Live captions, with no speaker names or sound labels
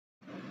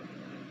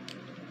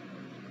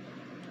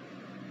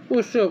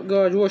What's up,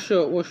 guys? What's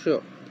up? What's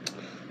up?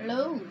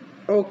 Hello.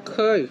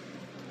 Okay.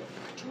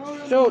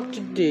 So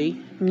today,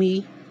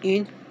 me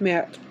and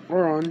Matt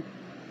are on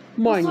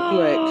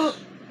Mineplex.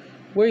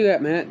 Where you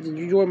at, Matt? Did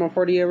you join my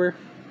party ever?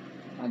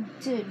 I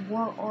did.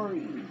 Where are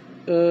you?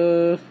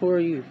 Where are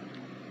you?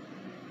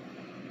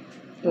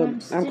 I'm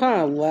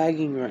kind of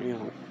lagging right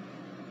now.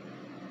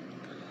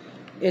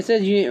 It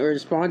says you didn't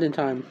respond in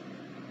time.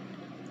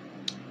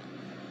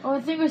 Oh,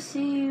 I think I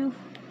see you.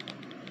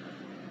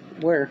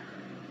 Where?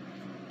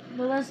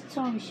 No, that's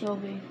Tommy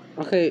Shelby.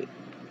 Okay,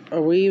 are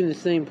we in the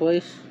same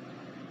place?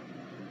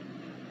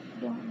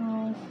 Don't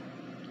know.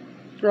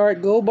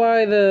 Alright, go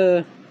by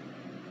the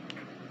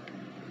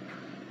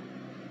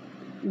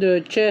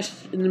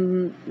chest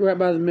right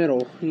by the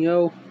middle, you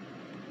know?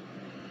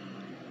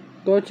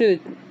 Go to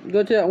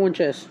that one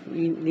chest.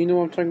 You know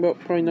what I'm talking about?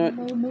 Probably not.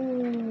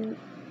 No.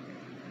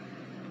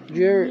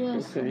 Jared,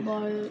 Yes, okay. I'll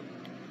buy it.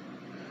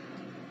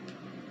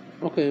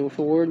 Okay,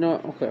 so we're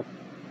not okay.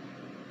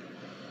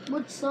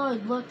 Which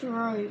side, left or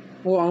right?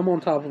 Well, I'm on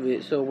top of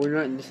it, so we're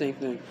not in the same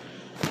thing.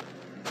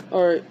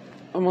 Alright,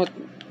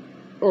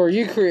 or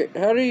you create.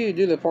 How do you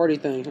do the party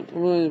thing? I'm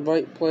gonna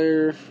invite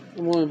players.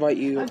 I'm gonna invite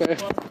you. Okay.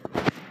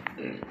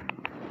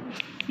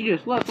 You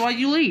just left. Why'd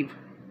you leave?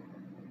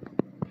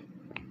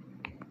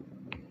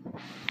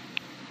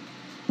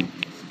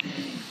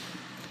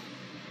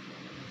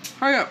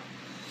 Hurry up.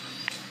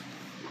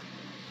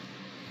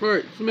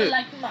 Alright, submit. I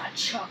like my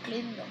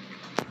chocolate milk.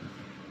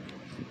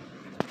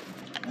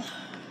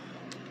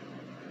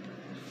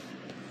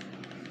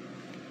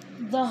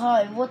 The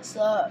Hive, what's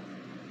up?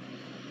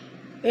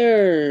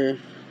 You're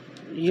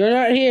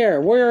not here.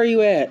 Where are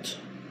you at?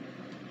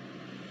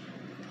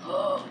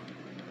 Go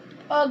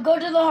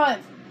to the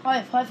Hive.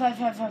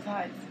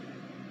 Hive.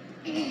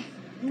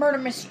 Murder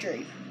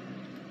mystery.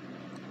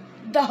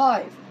 The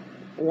Hive.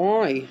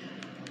 Why?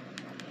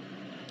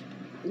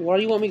 Why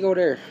do you want me to go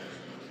there?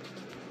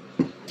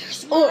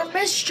 There's murder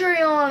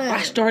mystery on it.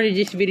 I started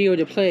this video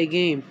to play a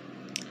game.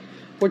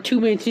 We're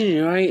 2 minutes in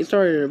and I ain't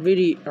started a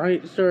video. I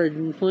ain't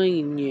started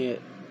playing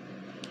yet.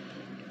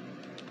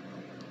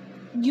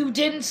 You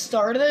didn't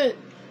start it?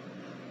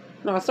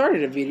 No, I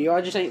started a video.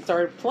 I just ain't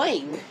started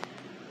playing.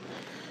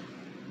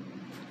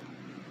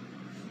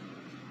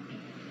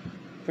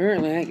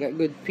 Apparently, I ain't got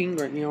good ping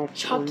right now.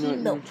 Chocolate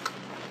milk.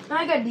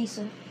 I got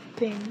decent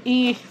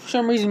ping. For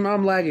some reason,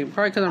 I'm lagging.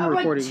 Probably because I'm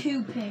recording. Like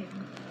 2 ping.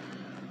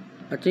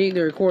 I think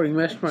the recording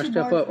messed my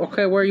stuff up.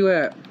 Okay, where are you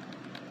at?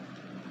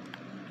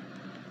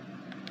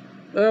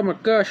 Oh my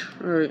gosh.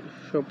 Alright,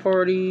 so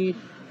party.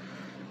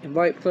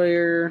 Invite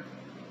player.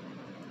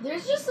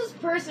 There's just this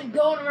person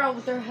going around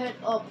with their head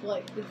up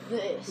like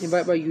this.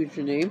 Invite by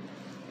username.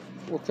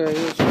 Okay,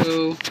 let's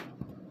go.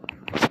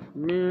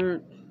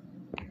 Mint.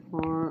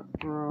 Hot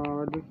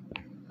rod.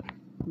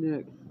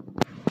 Next.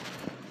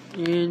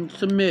 And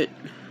submit.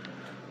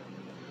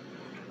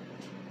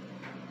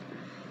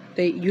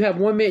 You have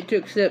 1 minute to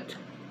accept.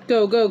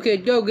 Go,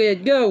 kid, go,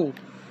 kid, go!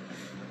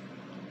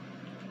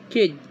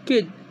 Kid.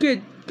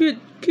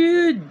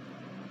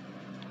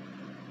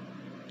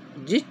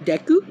 Just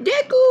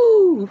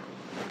Deku!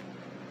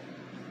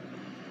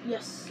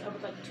 Yes, I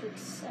would like to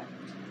accept.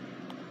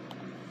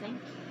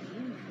 Thank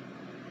you.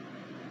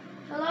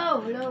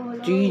 Hello.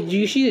 Do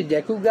you see the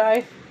Deku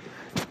guy?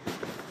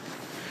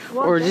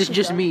 What or is this Deku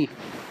just guy? me?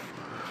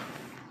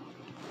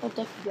 What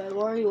Deku guy?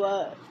 Where are you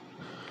at?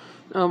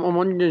 I'm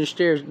under the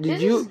stairs.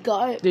 Did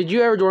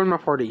you ever join my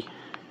party?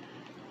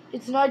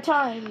 It's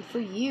nighttime for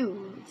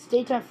you. It's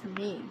daytime for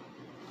me.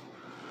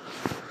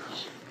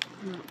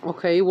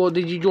 Okay, well,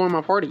 did you join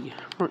my party?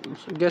 I'm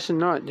guessing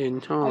not,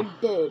 then. I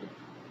did.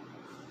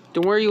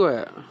 Then where are you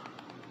at?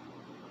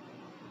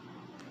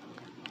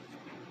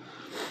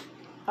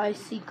 I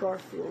see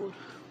Garfield.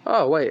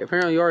 Oh, wait.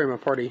 Apparently you are in my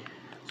party.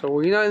 So,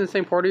 were you not in the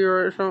same party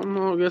or something? I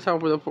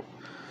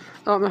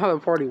don't know how the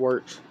party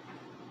works.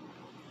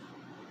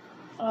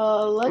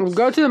 Let's...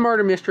 Go to the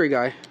murder mystery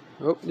guy.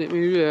 Oh, didn't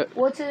mean to do that.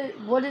 What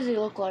does he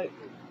look like?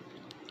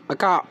 A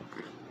cop.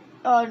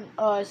 Oh,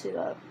 I see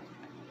that.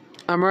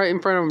 I'm right in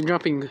front of him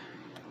jumping.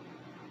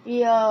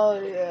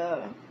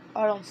 Yeah.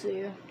 I don't see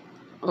you.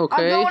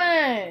 Okay. I'm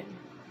going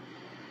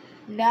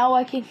in. Now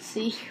I can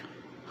see.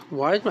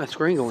 Why is my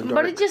screen going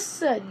dark? Somebody just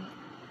said.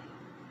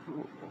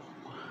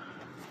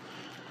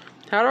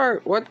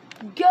 What?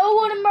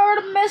 Go in a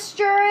murder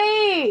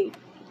mystery!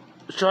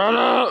 Shut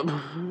up!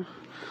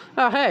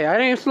 Oh, hey, I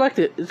didn't select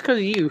it. It's because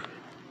of you. You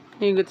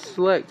didn't get to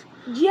select.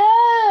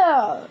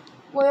 Yeah!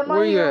 Wait, am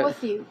I here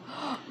with you?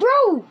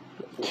 Bro!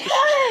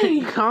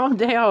 Hey! Calm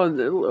down.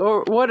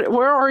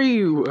 Where are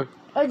you?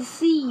 I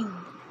see you.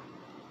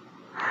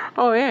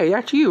 Oh, yeah,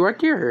 that's you right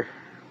there.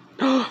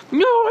 No,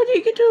 I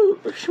didn't get to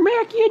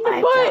smack you in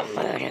the butt.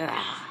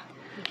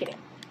 I'm kidding.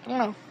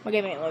 No, my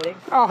game ain't loading.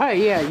 Oh,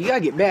 hey, yeah, you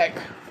gotta get back.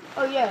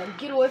 Oh, yeah,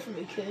 get away from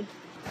me, kid.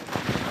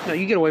 No,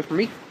 you get away from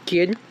me,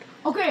 kid.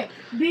 Okay,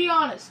 be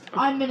honest.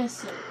 I'm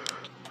innocent.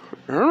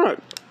 Alright.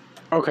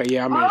 Okay,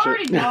 yeah, I'm innocent. I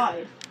already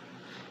died.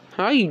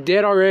 How are you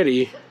dead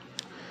already?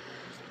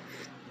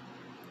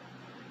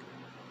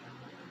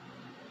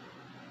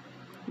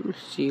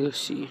 Let's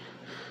see.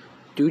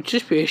 Dude,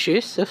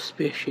 suspicious.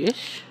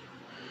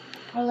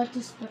 I like to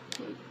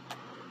spectate.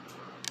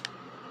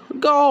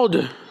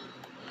 Gold!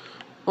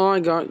 Oh, I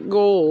got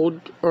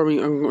gold. I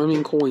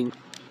mean coin.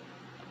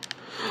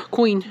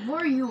 Coin.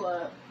 Where are you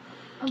at?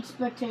 I'm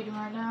spectating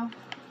right now.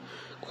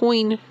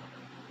 Coin.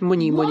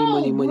 Money.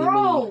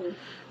 Bro.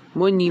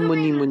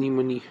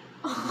 Money.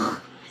 I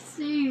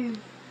see you.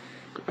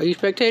 Are you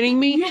spectating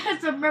me?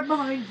 Yes, I'm right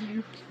behind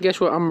you. Guess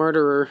what? I'm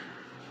murderer.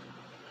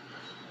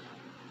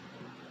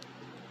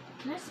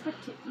 Can I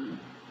spectate you?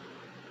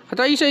 I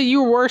thought you said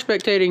you were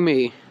spectating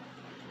me.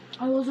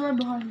 I was right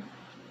behind you.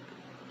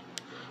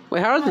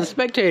 Wait, how does the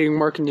spectating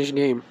work in this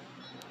game?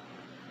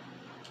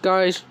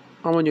 Guys,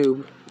 I'm a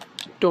noob.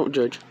 Don't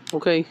judge,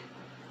 okay?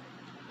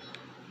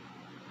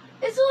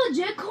 It's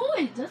legit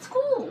coins. That's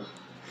cool.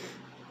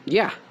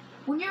 Yeah.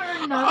 When you're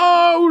in another...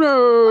 Oh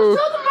no!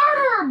 It's the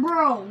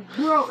murderer,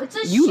 bro. It's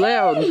a You she.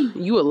 loud.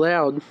 You a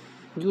loud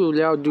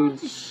dude.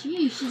 It's a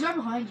she. She's right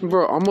behind you.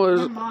 Bro, I'm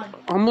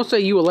gonna say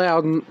you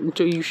loud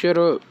until you shut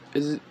up.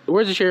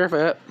 Where's the sheriff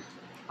at?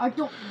 I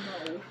don't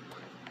know.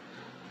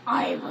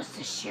 I was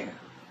the sheriff.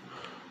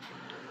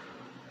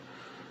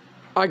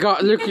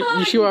 Look,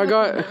 you see what I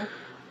got?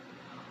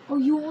 Oh,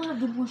 you only have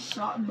the one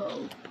shot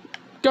bow.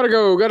 Gotta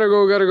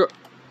go.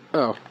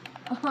 Oh.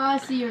 I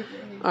see your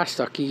grave.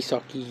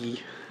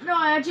 Sucky. No,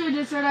 I actually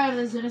just started out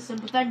as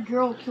innocent, but that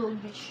girl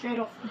killed me straight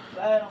off the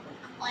bed. I'm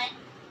like,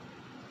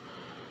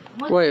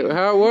 what? Wait,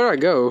 where'd I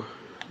go?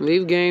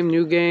 Leave game,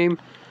 new game.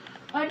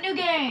 A new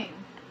game.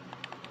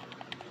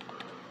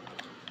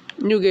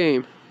 New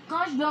game.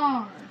 Gosh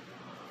darn.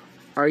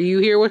 Are you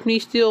here with me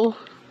still?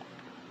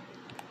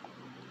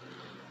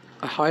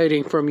 I'm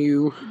hiding from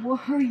you. Where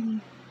are you?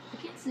 I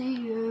can't see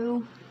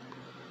you.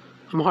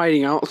 I'm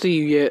hiding. I don't see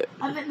you yet.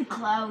 I'm in the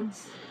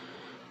clouds.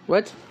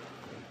 What?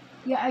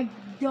 Yeah, I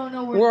don't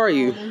know where. Where are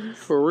you? Is.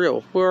 For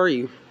real? Where are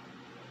you?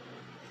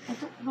 I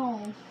don't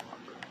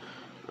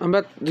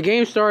know. The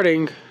game's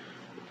starting.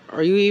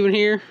 Are you even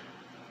here?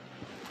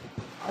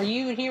 Are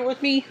you even here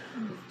with me?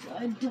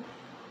 I don't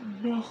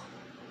know.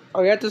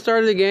 Are you at the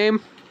start of the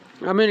game?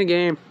 I'm in a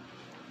game.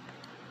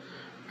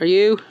 Are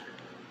you?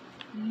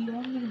 Yeah,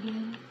 I'm in a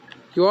game.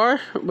 You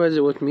are? But is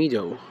it with me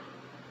though?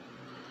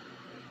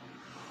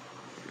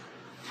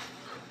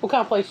 What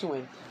kind of place you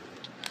in?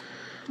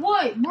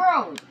 Wait,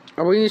 bro.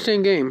 Are we in the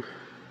same game?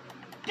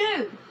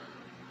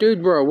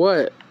 Dude, bro,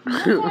 what?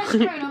 look my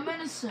screen. I'm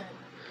innocent.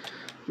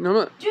 No, I'm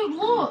not. Dude,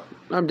 look.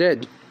 I'm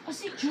dead. I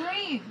see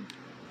Dream.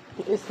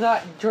 It's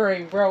not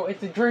Dream, bro.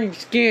 It's a Dream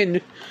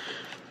skin.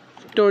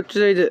 Don't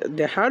say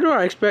that. How do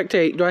I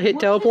spectate? Do I hit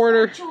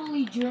teleporter? It's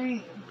actually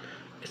Dream.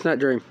 It's not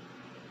Dream.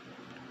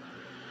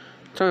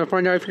 Time to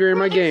find out if you're in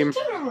my game.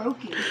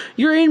 Todoroki.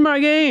 You're in my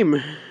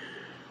game.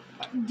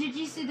 Did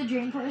you see the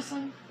Dream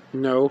person?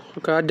 No.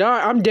 Okay, I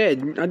died. I'm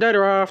dead. I died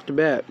right off the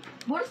bat.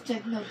 What if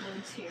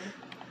Technoblade's here?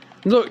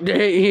 Look, they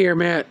ain't here,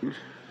 Matt.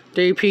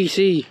 They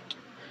PC.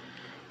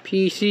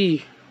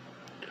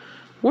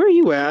 Where are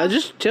you at? I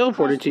just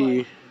teleported to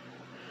you.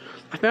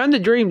 I found the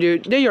Dream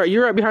dude. There you are.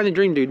 You're right behind the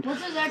Dream dude.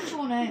 What's his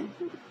actual name?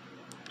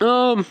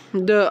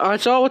 I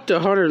saw what the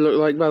hunter looked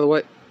like, by the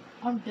way.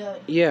 I'm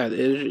dead. Yeah,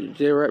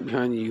 they're right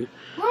behind you.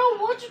 Bro,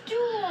 why'd you do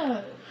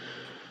that?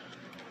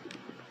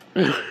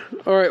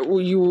 Alright,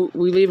 we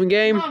leaving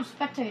game? No, I'm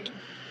spectating.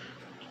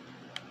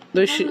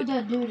 This I shit. know who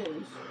that dude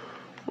is.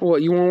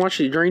 What, you wanna watch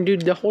the Dream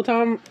dude the whole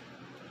time?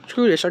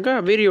 Screw this, I got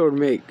a video to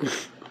make.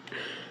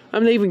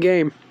 I'm leaving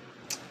game.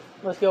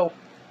 Let's go.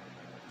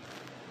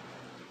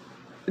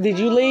 Did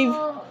you leave?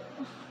 I'm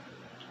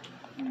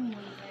leaving.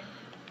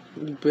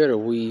 You better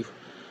leave.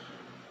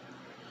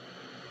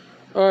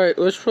 Alright,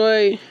 let's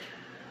play.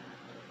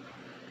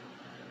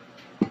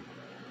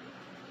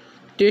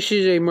 This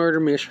is a murder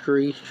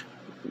mystery.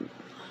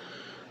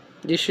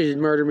 This is a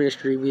murder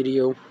mystery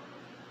video.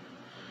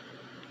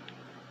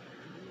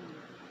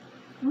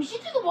 We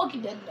should do The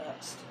Walking Dead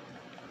next.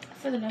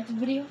 For the next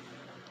video.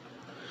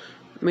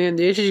 Man,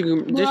 this is...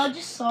 Bro, I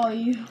just saw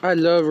you. I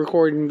love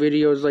recording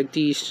videos like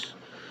these.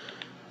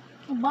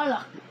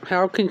 Bala.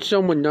 How can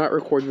someone not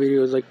record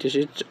videos like this?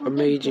 It's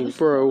amazing,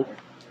 bro.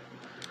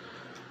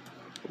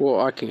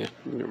 Well, I can't.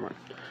 Never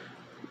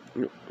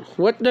mind.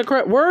 What the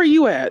crap? Where are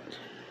you at?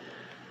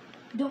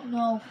 Don't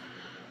know.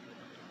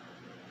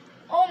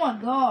 Oh my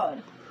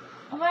god.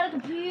 I'm at a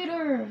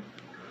computer.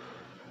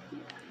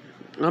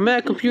 I'm at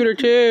a computer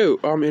too.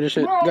 I'm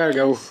innocent. Bro, Gotta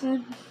go.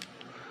 innocent.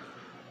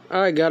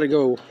 I gotta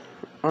go.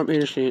 I'm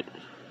innocent.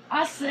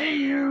 I see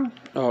you.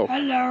 Oh.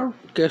 Hello.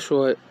 Guess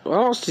what? I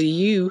don't see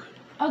you.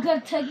 I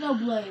got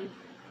Technoblade.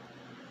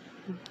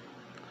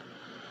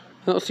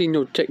 I don't see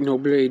no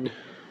Technoblade.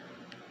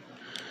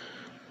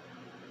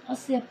 I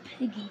see a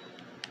piggy.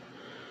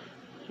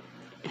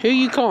 Who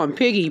you calling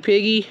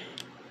Piggy?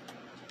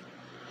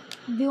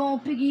 The only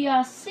piggy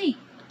I see.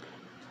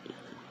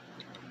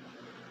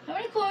 How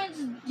many coins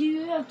do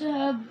you have to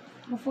have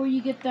before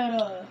you get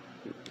that,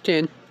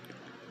 10.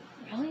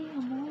 Really?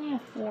 I'm only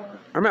at 4.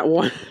 I'm at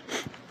 1.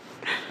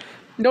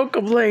 Don't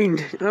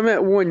complain. I'm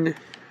at 1.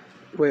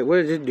 Wait,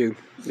 what does it do?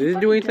 Does it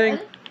do anything?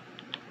 Dead?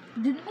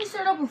 Didn't we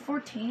start up with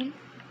 14?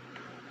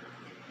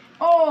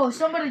 Oh,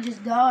 somebody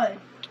just died.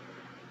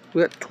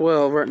 We got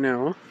 12 right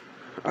now.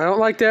 I don't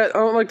like that. I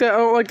don't like that. I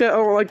don't like that. I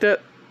don't like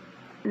that.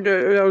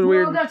 That was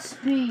weird. Bro, I got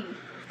speed.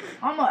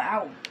 I'm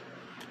out.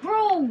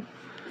 Bro,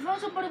 I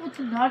found somebody with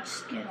the notch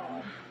skin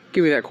on.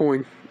 Give me that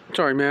coin.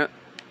 Sorry, Matt.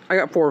 I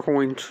got 4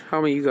 coins. How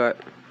many you got?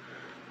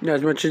 Not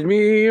as much as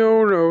me.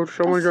 Oh no.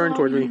 Someone's running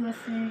towards me.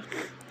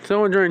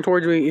 Someone's running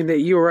towards me, and that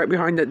you were right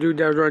behind that dude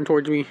that was running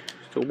towards me.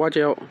 So watch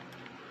out.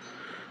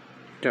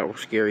 That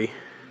was scary.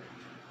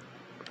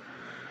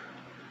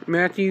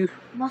 Matthew.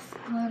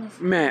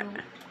 Matt.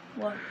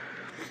 What?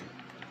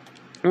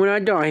 When I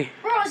die.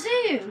 Bro, I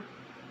see you.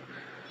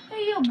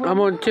 Hey, yo, bro. I'm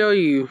gonna tell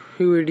you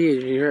who it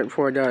is right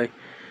before I die.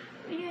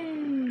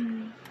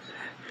 Yay.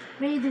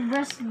 May the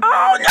rest of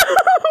Oh no!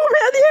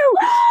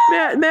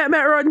 Matthew!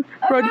 Matt, run!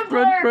 Run. I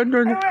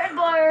ran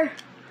Blair.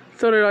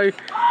 So did I.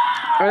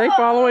 Are they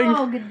following?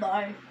 Oh,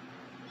 goodbye.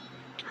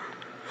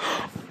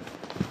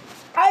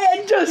 I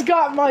had just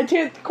got my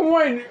 10th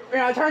coin,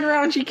 and I turned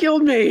around and she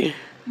killed me.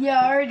 Yeah,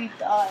 I already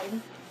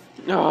died.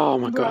 Oh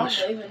my Bro,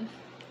 gosh. I'm leaving.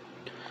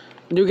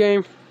 New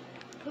game?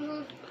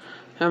 Mhm.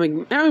 How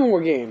many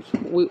more games?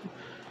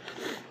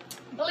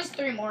 At least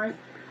 3 more.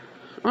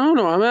 I don't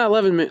know, I'm at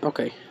 11 minutes.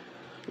 Okay.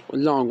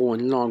 Long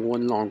one.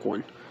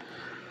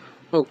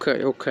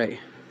 Okay.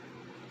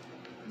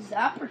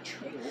 Zapper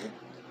trail.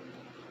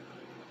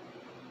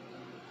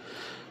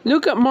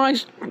 Look at my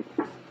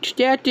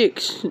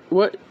statistics.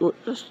 What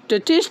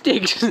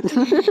statistics?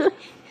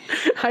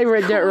 I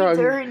read that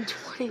wrong.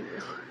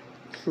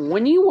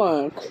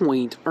 21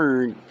 coins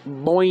earned,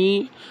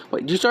 boy.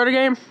 Wait, did you start a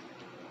game?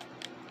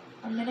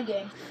 I'm in a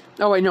game.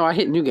 Oh wait, no, I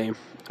hit new game.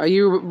 Are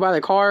you by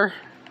the car?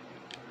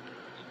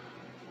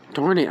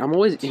 Darn it, I'm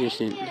always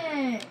innocent.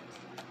 Dang it.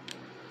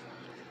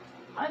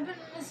 I've been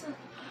missing.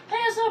 Hey,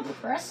 I saw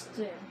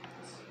Preston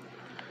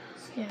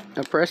skin.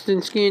 A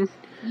Preston skin?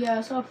 Yeah,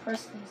 I saw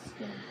Preston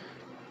skin.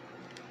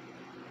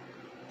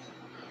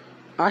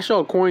 I saw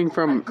a coin Oh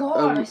from. my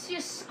god, I see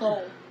a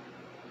skull.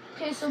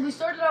 Okay, so we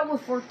started out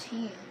with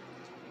 14.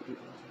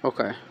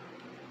 Okay.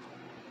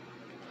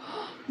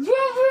 Vroom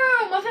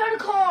vroom! I found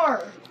a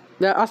car!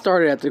 Yeah, I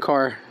started at the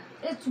car.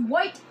 It's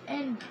white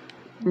and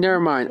Never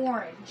mind.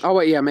 orange. Oh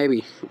wait, yeah,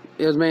 maybe.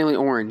 It was mainly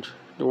orange.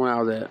 The one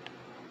I was at.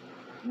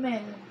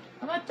 Man,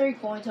 I'm at 3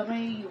 coins. How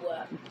many are you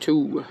at?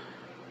 2.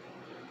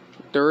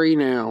 3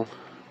 now.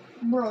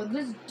 Bro,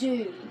 this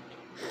dude.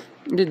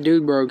 This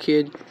dude, bro,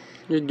 kid.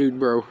 This dude,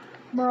 bro.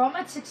 Bro, I'm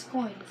at 6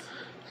 coins.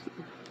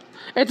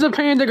 It's a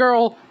panda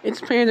girl.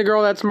 It's Panda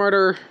Girl. That's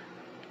murder.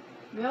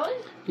 Really?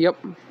 Yep.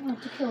 I'm gonna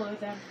have to kill her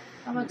then.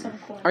 I'm at 7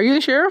 coins. Are you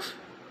the sheriff?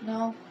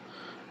 No.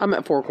 I'm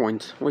at 4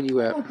 coins. What are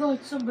you at? Oh my god,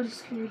 somebody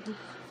scared me.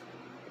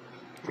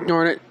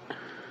 Darn it.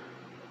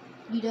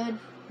 You dead?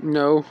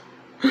 No.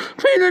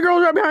 Panda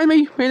Girl's right behind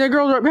me. Panda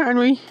Girl's right behind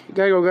me.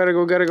 Gotta go.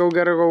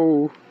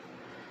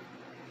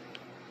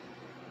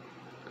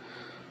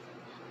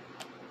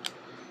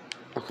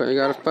 Okay, I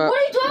got a spot. What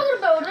are you talking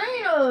about? There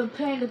ain't a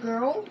panda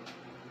girl.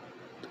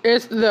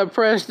 It's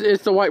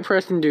the white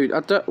Preston dude.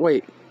 I thought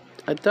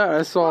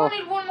I saw. I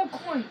need 1 more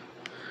coin.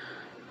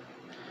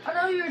 I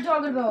know who you were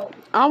talking about.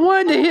 I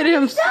wanted to hit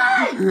him.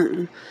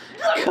 Done!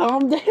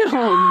 Calm down.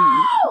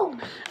 No!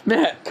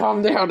 Matt,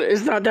 calm down.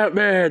 It's not that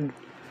bad.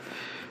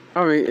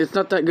 I mean, it's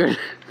not that good.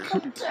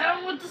 Come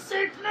down with the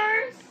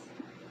sickness.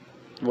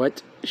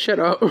 What? Shut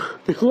up.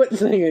 What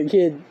singing,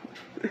 kid?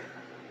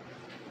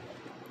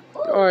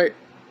 Alright,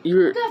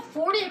 you're. You got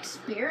 40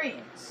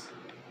 experience.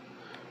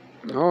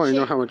 I don't even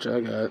know how much I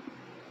got.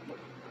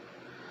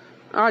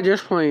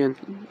 Just playing.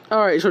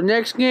 Alright, so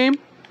next game.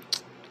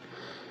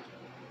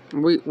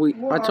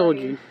 I told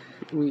you.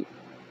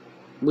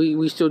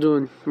 We still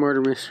doing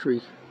murder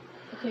mystery.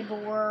 Okay,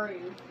 but where are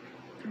you?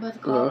 By the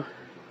car?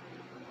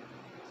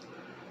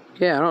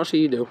 Yeah, I don't see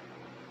you though.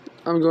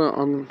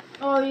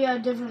 Oh yeah,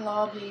 different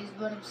lobbies,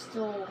 but I'm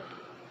still.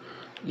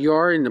 You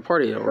are in the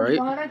party though, right?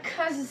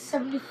 Monica's is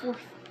 74th,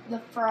 the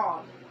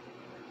frog.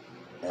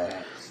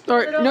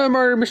 Alright, no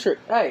murder mystery.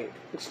 Hey,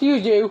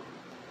 excuse you.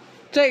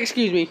 Say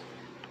excuse me.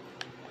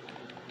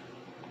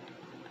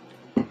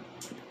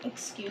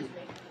 Excuse me.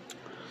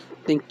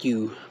 Thank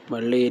you, my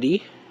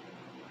lady.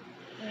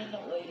 I ain't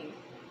no lady.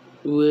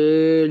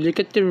 Well, look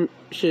at the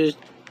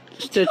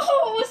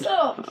Oh, what's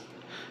up?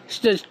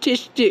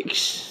 statistics.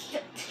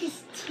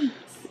 Statistics.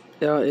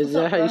 Is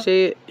that how you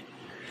say it?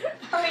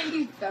 How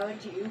you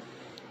found you?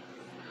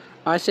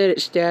 I said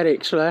it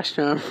statics last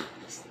time.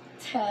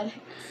 Statics.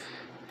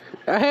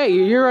 Hey,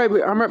 you're right.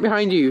 I'm right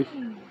behind you.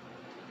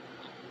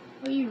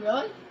 Are you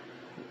really?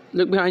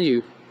 Look behind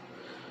you.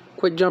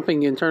 Quit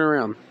jumping and turn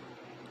around.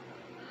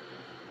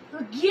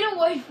 Get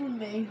away from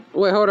me.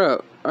 Wait, hold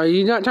up. Are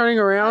you not turning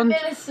around?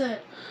 I'm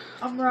innocent.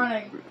 I'm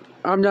running.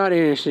 I'm not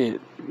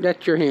innocent.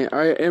 That's your hint.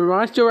 Am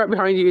I still right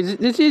behind you?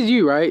 This is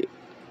you, right?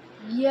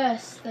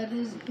 Yes, that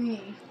is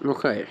me.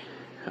 Okay.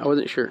 I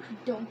wasn't sure.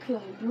 Don't kill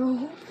me,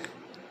 bro.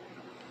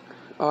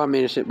 Oh, I'm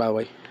innocent, by the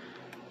way.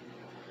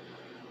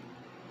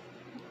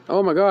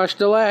 Oh my gosh,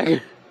 the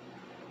lag.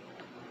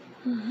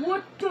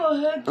 What the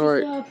heck just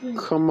Alright, happened?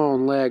 come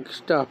on, lag.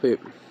 Stop it.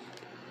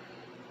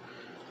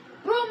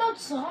 Bro, I'm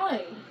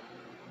outside.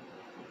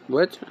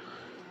 What?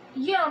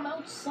 Yeah, I'm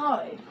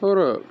outside. Hold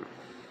up.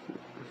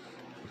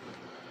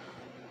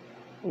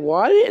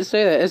 Why did it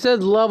say that? It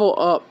said level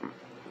up.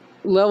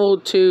 Level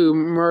 2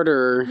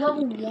 murderer.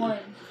 Level 1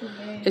 for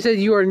me. It says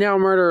you are now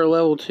murderer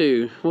level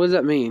 2. What does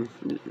that mean?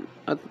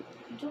 I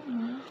don't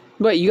know.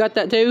 Wait, you got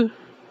that too?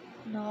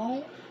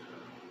 No.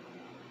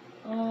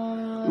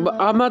 But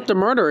I'm not the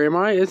murderer, am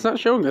I? It's not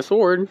showing a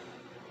sword.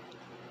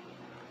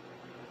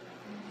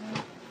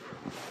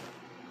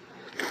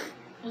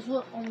 That's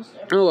what almost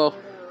every Oh well.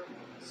 murderer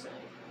would say.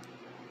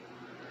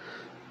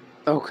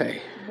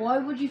 Okay. Why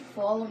would you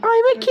follow me?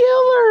 I'm a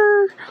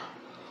killer!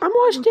 I'm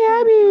gonna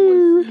stab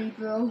you! Me,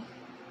 bro.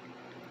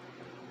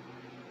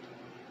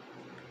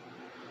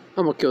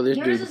 I'm gonna kill this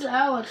Yours dude. is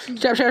Alex.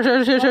 Stab, stab,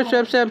 stab, stab, stab,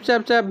 stab, stab,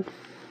 stab, stab.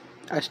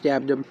 I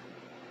stabbed him.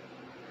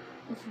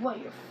 With what,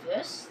 your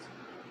fist?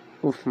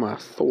 With my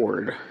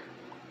sword.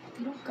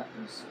 You don't got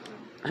no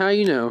sword. How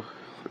you know?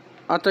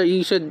 I thought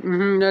you said,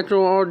 that's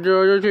all I'll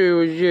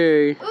do is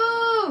yay.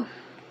 Ooh!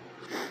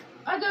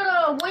 I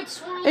got a white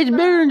swirl. It's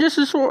bigger than just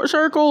a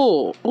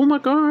circle! Oh my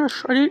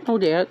gosh, I didn't know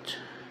that.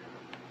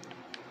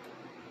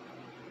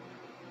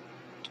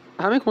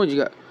 How many coins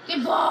you got?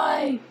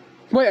 Goodbye!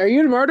 Wait, are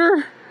you the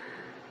murderer?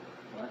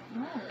 What?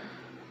 No.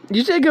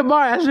 You said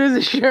goodbye as soon as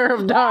the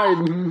sheriff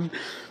died.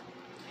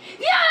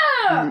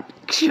 Yeah!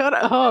 Shut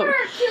up. You're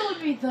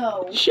killing me,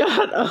 though.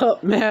 Shut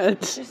up,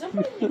 Matt. There's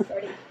somebody named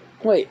Freddy.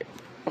 Wait,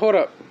 hold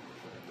up.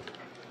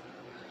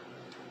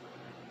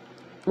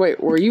 Wait,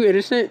 were you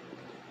innocent?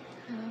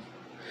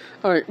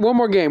 Alright, one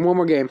more game, one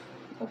more game.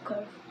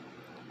 Okay.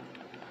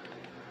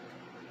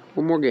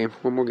 One more game,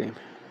 one more game.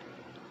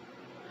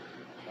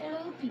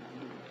 Hello, people.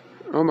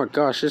 Oh my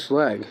gosh, this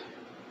lag.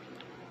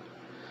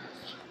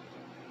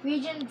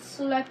 Region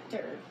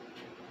selector.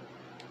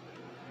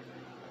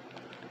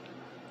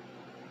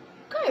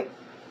 Okay.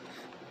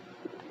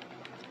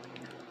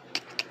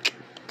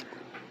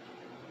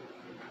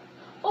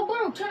 Oh,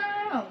 bro, turn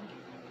around.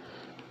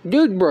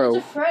 Dude, bro,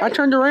 There's a Freddy. I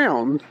turned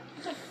around.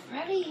 There's a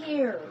Freddy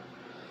here.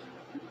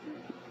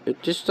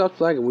 It just stopped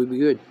lagging, we'd be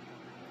good.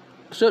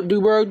 What's up,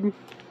 Dubro?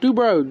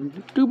 Dubro,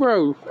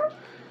 Dubro.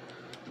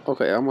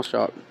 Okay, I'm gonna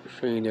stop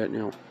saying that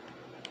now.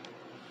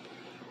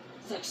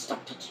 It's like,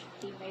 stop touching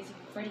the amazing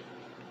Freddy.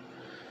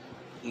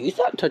 You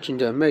stop touching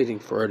the amazing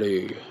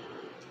Freddy.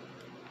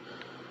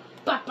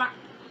 Bop, bop.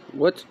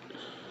 What?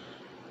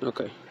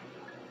 Okay.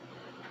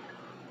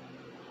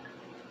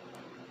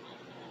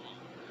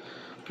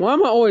 Why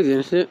am I always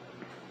innocent?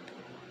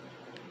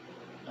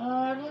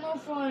 I don't know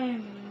if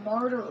I'm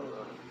murderer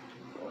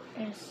or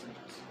innocent.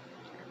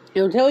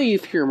 It'll tell you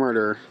if you're a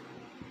murderer.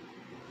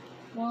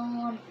 Well,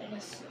 I'm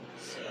innocent,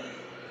 so.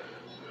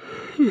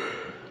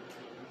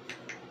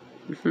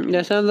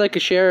 That sounds like a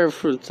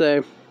sheriff would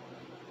say.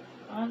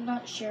 I'm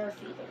not sheriff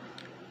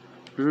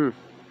either.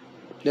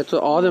 That's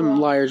what all them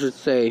liars would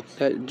say.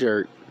 That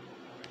jerk.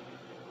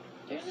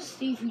 There's a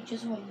Steve who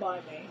just went by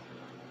me.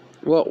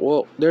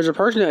 Well, there's a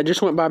person that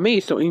just went by me,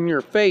 so in your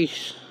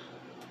face.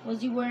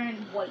 Was he wearing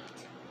white?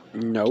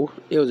 No,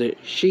 it was a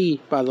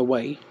she, by the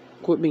way.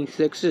 Quit being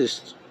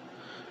sexist.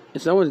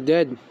 If someone's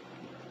dead,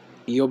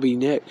 you'll be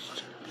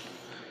next.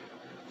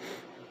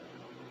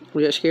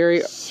 Was that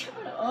scary? Shut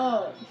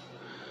up.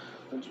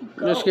 Where'd you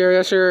go? That's scary,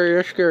 that's scary,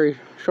 that's scary.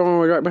 Someone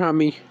was right behind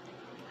me.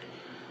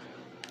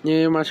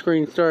 Yeah, my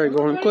screen started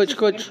going glitch,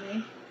 glitch.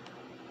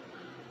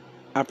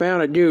 I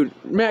found it, dude.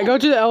 Matt, go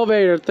to the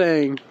elevator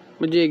thing.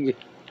 Majig.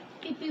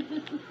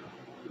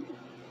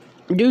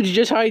 Dude's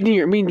just hiding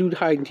here. Me and dude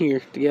hiding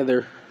here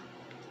together.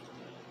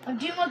 I'm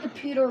doing my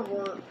computer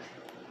work.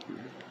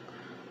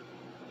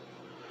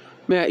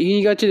 Matt,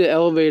 you got to the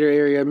elevator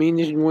area. Me and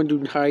this one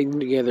dude hiding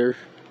together.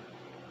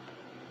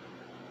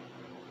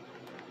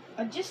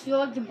 I just feel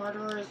like the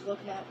murderer is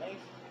looking at me.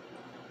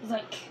 He's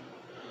like,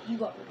 you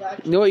got me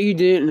back. You know what you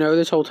didn't know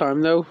this whole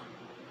time, though?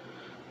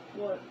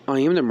 What? I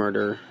am the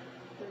murderer.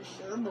 Pretty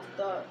sure about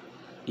that.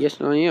 Yes,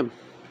 I am.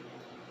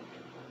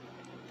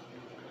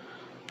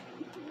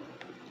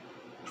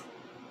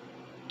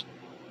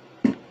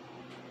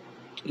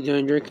 You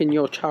done drinking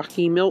your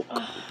chalky milk?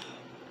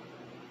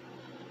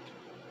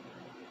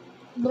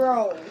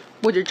 Bro.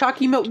 Was your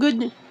chalky milk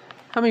good?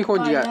 How many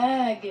coins you got?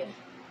 Lag.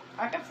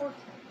 I got 4 coins.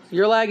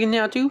 You're lagging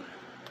now, too?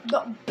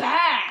 Not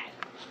bad.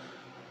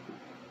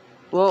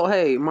 Well,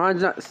 hey,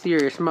 mine's not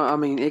serious. I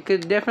mean, it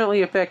could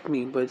definitely affect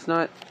me, but it's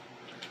not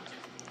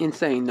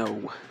insane,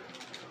 no.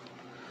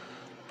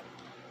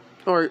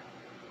 Or,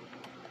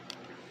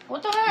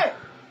 What the heck?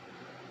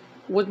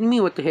 what do you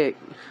mean, what the heck?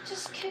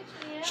 Just kicked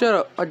me out. Shut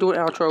up, I do an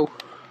outro.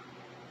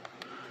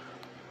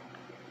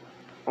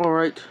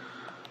 Alright.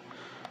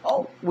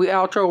 Oh. We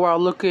outro while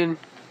looking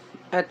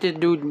at the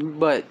dude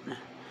butt.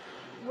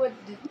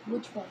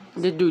 Which one?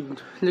 The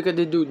dude. Look at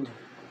the dude.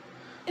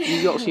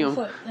 You don't see him.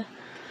 What the-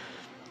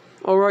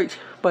 Alright,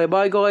 bye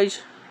bye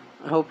guys.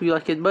 I hope you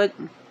liked it, but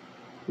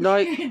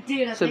like,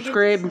 Dude, I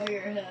subscribe, think I just saw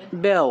your head.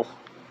 bell.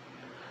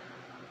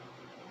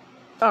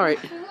 Alright.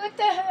 What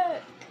the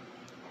heck?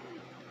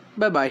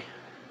 Bye bye.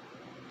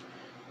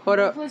 Hold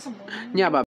up. Play some more. Yeah, bye.